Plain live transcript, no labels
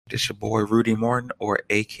This your boy Rudy Martin, or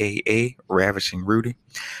AKA Ravishing Rudy.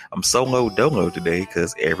 I'm solo dolo today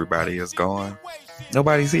because everybody is gone.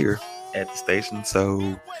 Nobody's here at the station,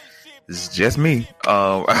 so it's just me.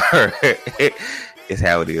 It's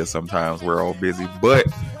how it is sometimes. We're all busy, but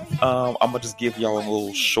I'm gonna just give y'all a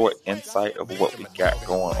little short insight of what we got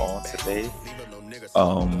going on today.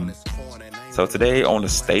 So today on the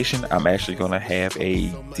station, I'm actually gonna have a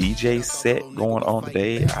DJ set going on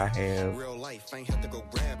today.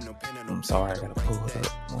 I'm sorry, I gotta pull it up.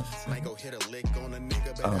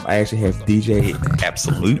 I actually have DJ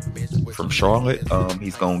Absolute from Charlotte.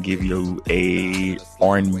 He's gonna give you a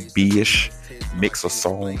R&B-ish mix of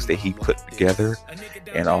songs that he put together,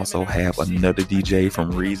 and also have another DJ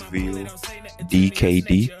from Reedsville,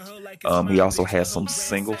 DKD. He also has some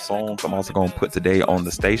single songs I'm also gonna put today on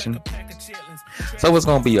the station. So it's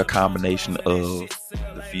gonna be a combination of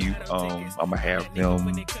the few. I'm gonna have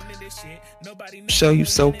them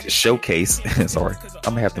showcase. Sorry, I'm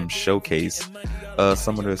gonna have them showcase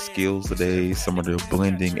some of their skills today, some of their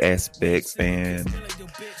blending aspects, and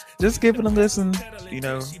just give it a listen. You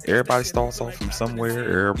know, everybody starts off from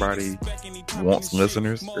somewhere. Everybody wants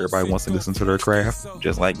listeners. Everybody wants to listen to their craft,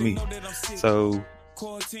 just like me. So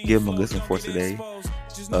give them a listen for today.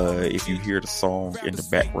 If you hear the song in the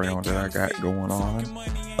background that I got going on,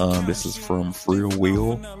 this is from Free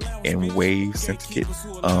Will and Wave Syndicate,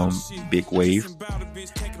 Big Wave.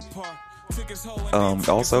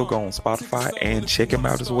 Also go on Spotify and check him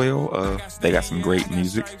out as well. They got some great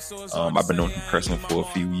music. I've been knowing him personally for a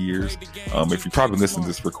few years. If you probably listen to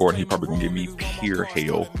this recording, he probably gonna give me pure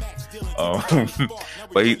hell.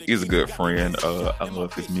 But he's a good friend. I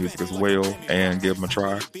love his music as well, and give him a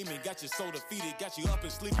try.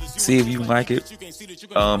 See if you like it.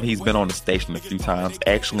 He's been on the station a few times.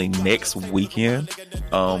 Actually, next weekend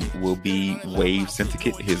will be Wave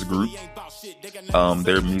Syndicate, his group.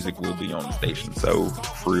 Their music will be on the station. So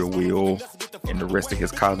Free Will and the rest of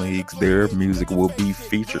his colleagues, their music will be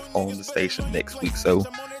featured on the station next week. So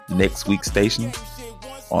next week's station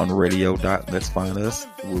on radio.let's find us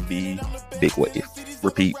will be Big Wave.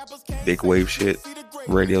 Repeat, Big Wave shit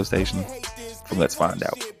radio station from Let's Find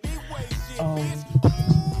Out.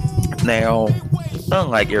 Now,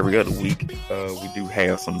 unlike every other week, we do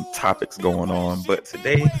have some topics going on, but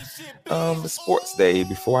today, the sports day.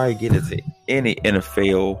 Before I get into any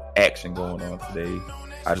NFL action going on today,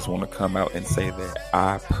 I just want to come out and say that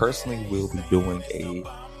I personally will be doing a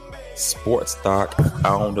sports doc.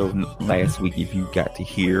 I don't know last week if you got to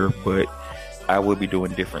hear, but I will be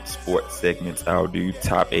doing different sports segments. I'll do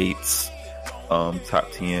top 8s, top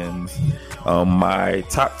 10s. My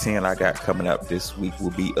top 10 I got coming up this week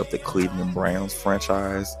will be of the Cleveland Browns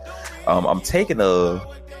franchise. I'm taking a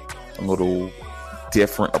little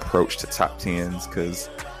different approach to top 10s because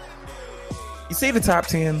you see the top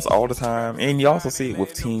 10s all the time, and you also see it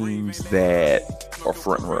with teams that are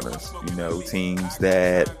front runners, you know, teams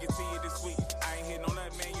that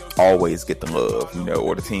always get the love, you know,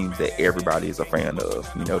 or the teams that everybody is a fan of,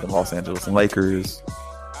 you know, the Los Angeles Lakers,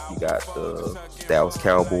 you got the Dallas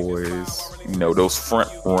Cowboys, you know, those front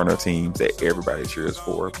runner teams that everybody cheers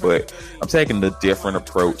for. But I'm taking the different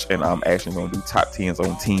approach, and I'm actually going to do top 10s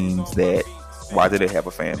on teams that, why do they have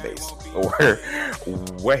a fan base, or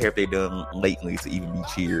what have they done lately to even be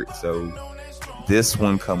cheered? So this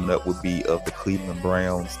one coming up would be of the Cleveland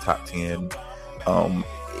Browns top 10.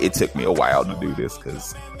 It took me a while to do this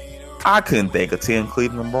because I couldn't think of 10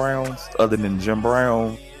 Cleveland Browns other than Jim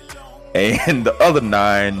Brown, and the other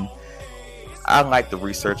 9, I like the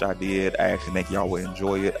research I did. I actually think y'all will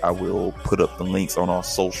enjoy it. I will put up the links on our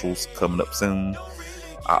socials coming up soon.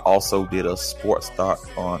 I also did a sports doc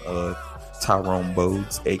on Tyrone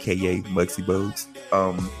Bogues, aka Muggsy Bogues.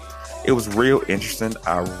 It was real interesting.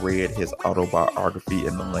 I read his autobiography,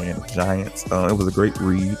 In the Land of Giants. It was a great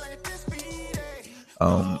read.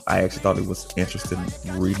 I actually thought it was interesting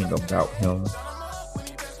reading about him.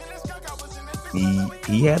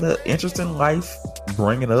 He had an interesting life,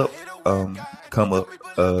 come up,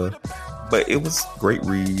 but it was great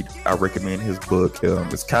read. I recommend his book.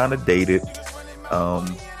 It's kind of dated.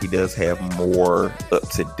 He does have more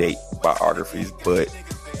up-to-date biographies, but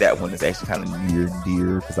that one is actually kind of near and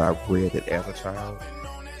dear because I read it as a child,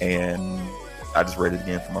 and I just read it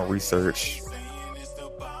again for my research,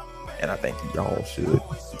 and I think y'all should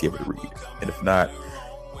give it a read. And if not,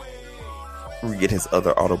 read his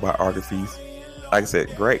other autobiographies. Like I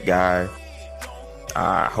said, great guy.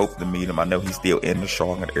 I hope to meet him. I know he's still in the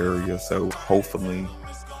Charlotte area, so hopefully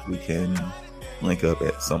we can link up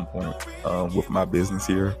at some point with my business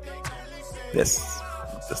here. That's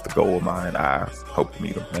the goal of mine. I hope to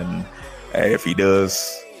meet him, and if he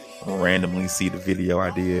does, randomly see the video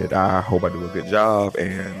I did. I hope I do a good job,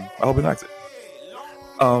 and I hope he likes it.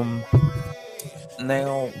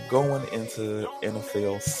 Now going into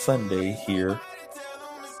NFL Sunday here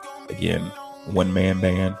again, one man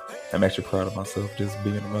band. I'm actually proud of myself just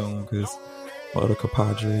being around because my other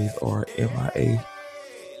compadres are MIA.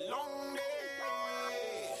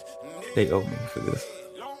 They owe me for this.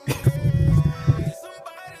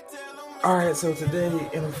 All right, so today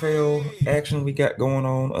NFL action we got going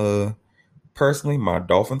on. Personally, my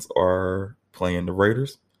Dolphins are playing the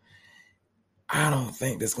Raiders. I don't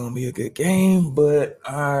think that's gonna be a good game, but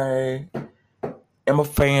I am a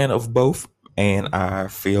fan of both, and I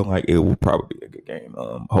feel like it will probably be a good game.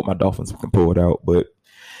 Hope my Dolphins can pull it out, but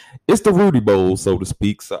it's the Rudy Bowl, so to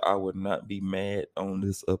speak. So I would not be mad on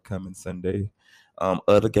this upcoming Sunday.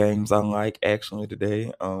 Other games I like actually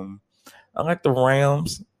today. I like the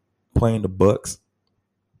Rams playing the Bucks.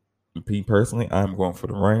 Me personally, I'm going for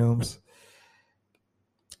the Rams.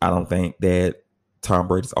 I don't think that Tom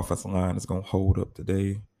Brady's offensive line is going to hold up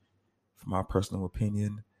today, for my personal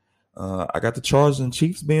opinion. I got the Chargers and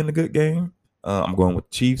Chiefs being a good game. I'm going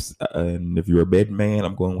with Chiefs, and if you're a betting man,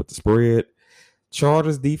 I'm going with the spread.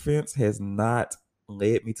 Chargers defense has not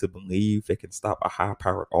led me to believe they can stop a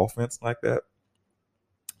high-powered offense like that,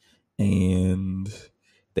 and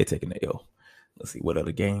they taking the L. Let's see what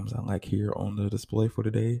other games I like here on the display for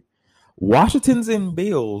today. Washington's and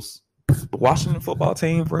Bills. The Washington football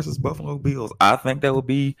team versus Buffalo Bills. I think that will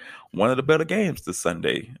be one of the better games this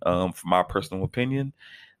Sunday, for my personal opinion.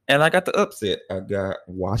 And I got the upset. I got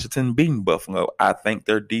Washington beating Buffalo. I think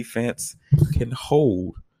their defense can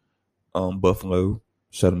hold Buffalo,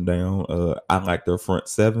 shut them down. I like their front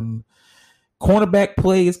seven. Cornerback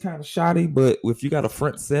play is kind of shoddy, but if you got a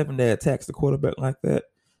front seven that attacks the quarterback like that,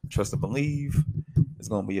 trust and believe, it's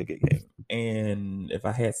going to be a good game. And if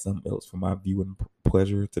I had something else for my viewing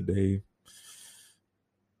pleasure today,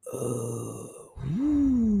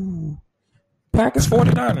 Packers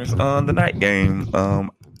 49ers on the night game.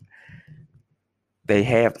 They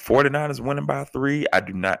have the 49ers winning by 3. I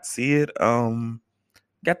do not see it.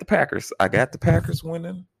 Got the Packers. I got the Packers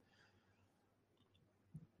winning.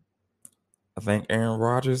 I think Aaron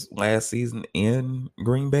Rodgers last season in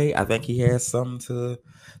Green Bay, I think he has something to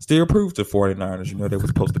still prove to 49ers. You know, they were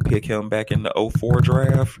supposed to pick him back in the 2004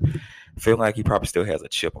 draft. Feel like he probably still has a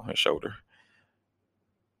chip on his shoulder.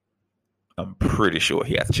 I'm pretty sure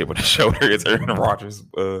he has a chip on his shoulder. It's Aaron Rodgers.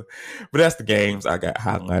 But that's the games I got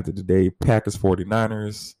highlighted today. Packers,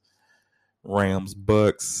 49ers, Rams,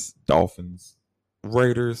 Bucks, Dolphins,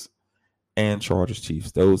 Raiders, and Chargers,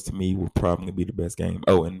 Chiefs. Those to me will probably be the best game.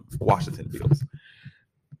 Oh, and Washington Bills.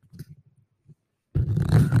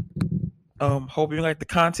 Hope you like the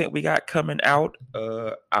content we got coming out.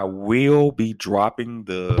 I will be dropping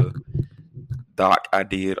the doc I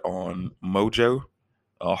did on Mojo,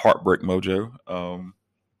 Heartbreak Mojo.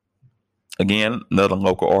 Again, another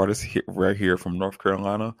local artist right here from North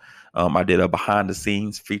Carolina. I did a behind the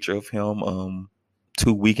scenes feature of him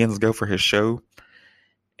 2 weekends ago for his show.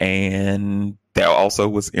 And that also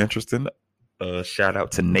was interesting. Shout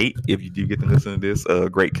out to Nate if you do get to listen to this.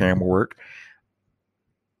 Great camera work.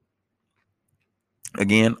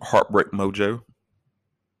 Again, Heartbreak Mojo.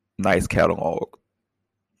 Nice catalog.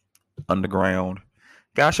 Underground.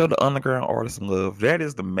 Gotta show the underground artists love. That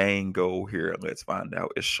is the main goal here. Let's find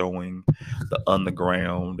out. Is showing the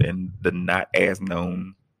underground and the not as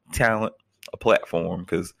known talent a platform.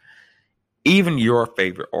 Because even your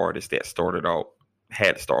favorite artist that started out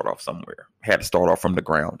had to start off somewhere. Had to start off from the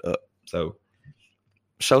ground up. So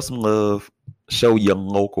show some love. Show your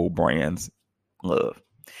local brands love.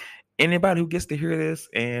 Anybody who gets to hear this,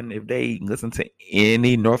 and if they listen to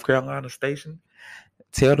any North Carolina station,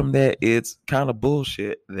 tell them that it's kind of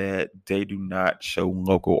bullshit that they do not show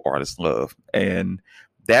local artists love. And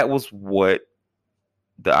that was what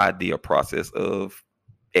the idea process of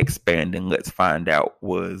expanding Let's Find Out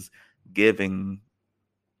was, giving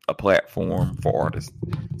a platform for artists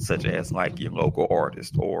such as like your local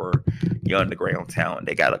artist or your underground talent.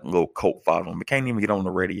 They got a little cult following. They can't even get on the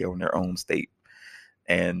radio in their own state.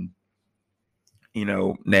 And you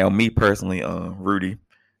know, now me personally, Rudy,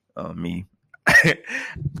 me,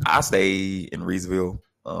 I stay in Reesville,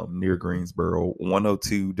 near Greensboro.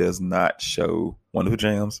 102 does not show 102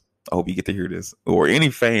 Jams. I hope you get to hear this, or any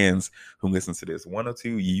fans who listen to this.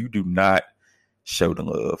 102, you do not show the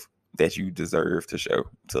love that you deserve to show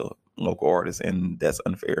to local artists, and that's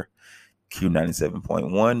unfair.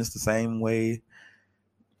 Q97.1 is the same way.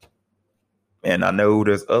 And I know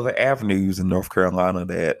there's other avenues in North Carolina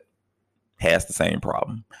that has the same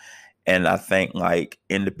problem. And I think like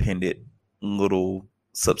independent little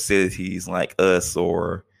subsidiaries like us,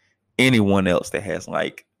 or anyone else that has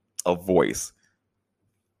like a voice,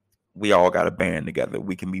 we all got to band together.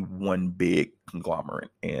 We can be one big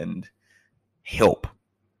conglomerate and help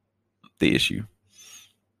the issue.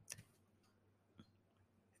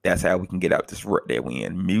 That's how we can get out this rut that we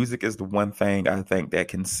in. Music is the one thing I think that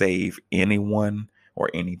can save anyone or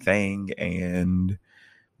anything, and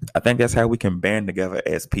I think that's how we can band together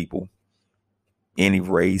as people. Any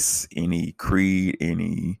race, any creed,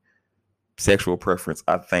 any sexual preference,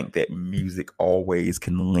 I think that music always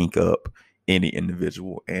can link up any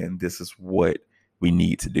individual, and this is what we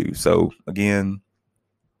need to do. So again,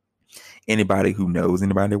 anybody who knows,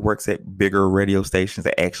 anybody that works at bigger radio stations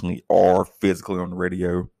that actually are physically on the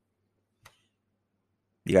radio,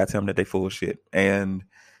 you gotta tell them that they full of shit. And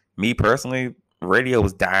me personally, radio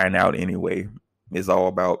is dying out anyway. It's all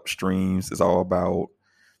about streams. It's all about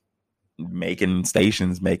making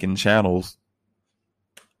stations, making channels.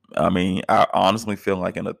 I mean, I honestly feel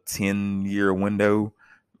like in a 10-year window,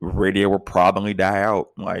 radio will probably die out.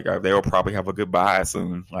 Like, they'll probably have a goodbye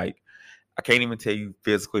soon. Like, I can't even tell you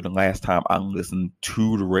physically the last time I listened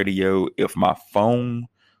to the radio if my phone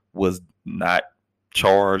was not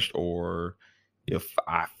charged or if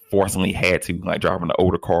I fortunately had to, like driving an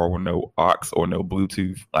older car with no aux or no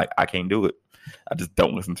Bluetooth. Like, I can't do it. I just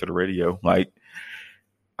don't listen to the radio. Like,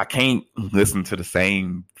 I can't listen to the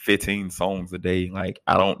same 15 songs a day. Like,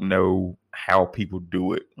 I don't know how people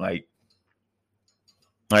do it. Like,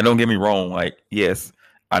 don't get me wrong. Like, yes,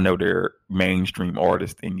 I know they're mainstream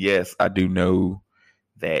artists, and yes, I do know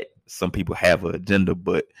that some people have an agenda,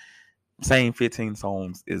 but saying 15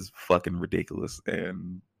 songs is fucking ridiculous,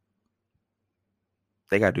 and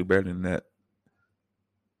they gotta do better than that.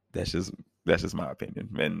 That's just my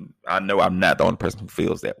opinion, and I know I'm not the only person who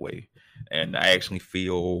feels that way, and I actually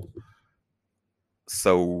feel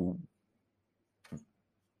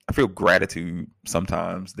gratitude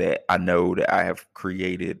sometimes that I know that I have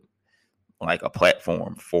created like a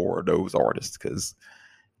platform for those artists, because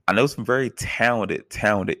I know some very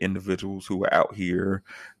talented individuals who are out here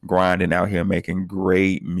grinding, out here making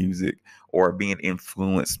great music, or being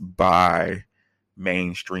influenced by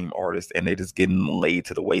mainstream artists, and they just getting laid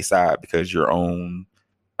to the wayside because your own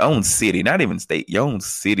city, not even state, your own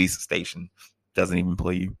city's station doesn't even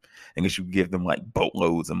play you, and you give them like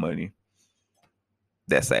boatloads of money.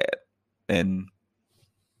 That's sad, and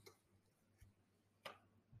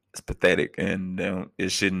it's pathetic, and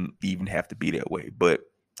it shouldn't even have to be that way. But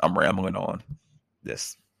I'm rambling on.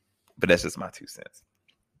 But that's just my 2 cents.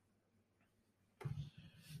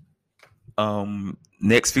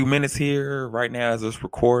 Next few minutes here, right now as it's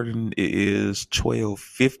recording, it is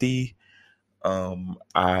 12:50.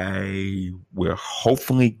 I will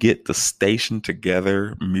hopefully get the station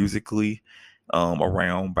together musically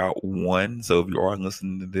around about 1. So if you are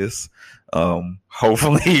listening to this,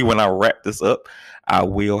 hopefully when I wrap this up, I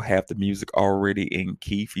will have the music already in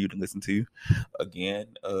key for you to listen to.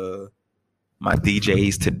 Again, my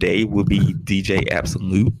DJs today will be DJ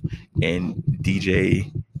Absolute and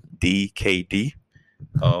DJ DKD.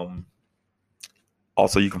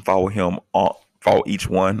 Also, you can follow each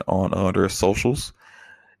one on their socials,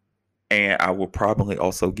 and I will probably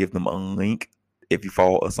also give them a link if you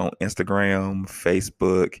follow us on Instagram,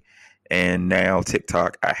 Facebook, and now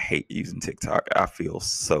TikTok. I hate using TikTok. I feel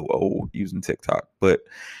so old using TikTok, but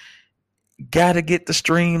gotta get the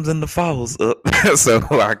streams and the follows up, so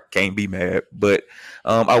I can't be mad. But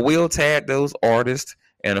I will tag those artists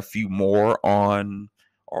and a few more on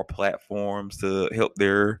our platforms to help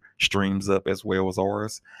their streams up as well as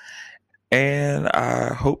ours. And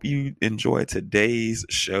I hope you enjoyed today's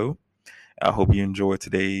show. I hope you enjoyed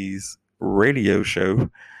today's radio show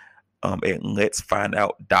at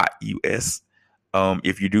letsfindout.us.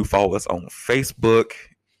 If you do follow us on Facebook,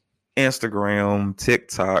 Instagram,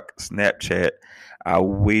 TikTok, Snapchat, I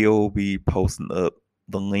will be posting up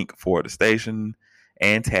the link for the station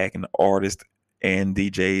and tagging the artists and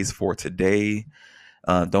DJs for today.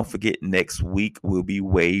 Don't forget, next week will be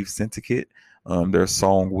Wave Syndicate. Their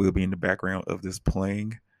song will be in the background of this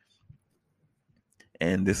playing.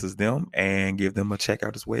 And this is them, and give them a check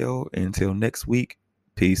out as well. Until next week,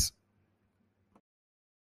 peace.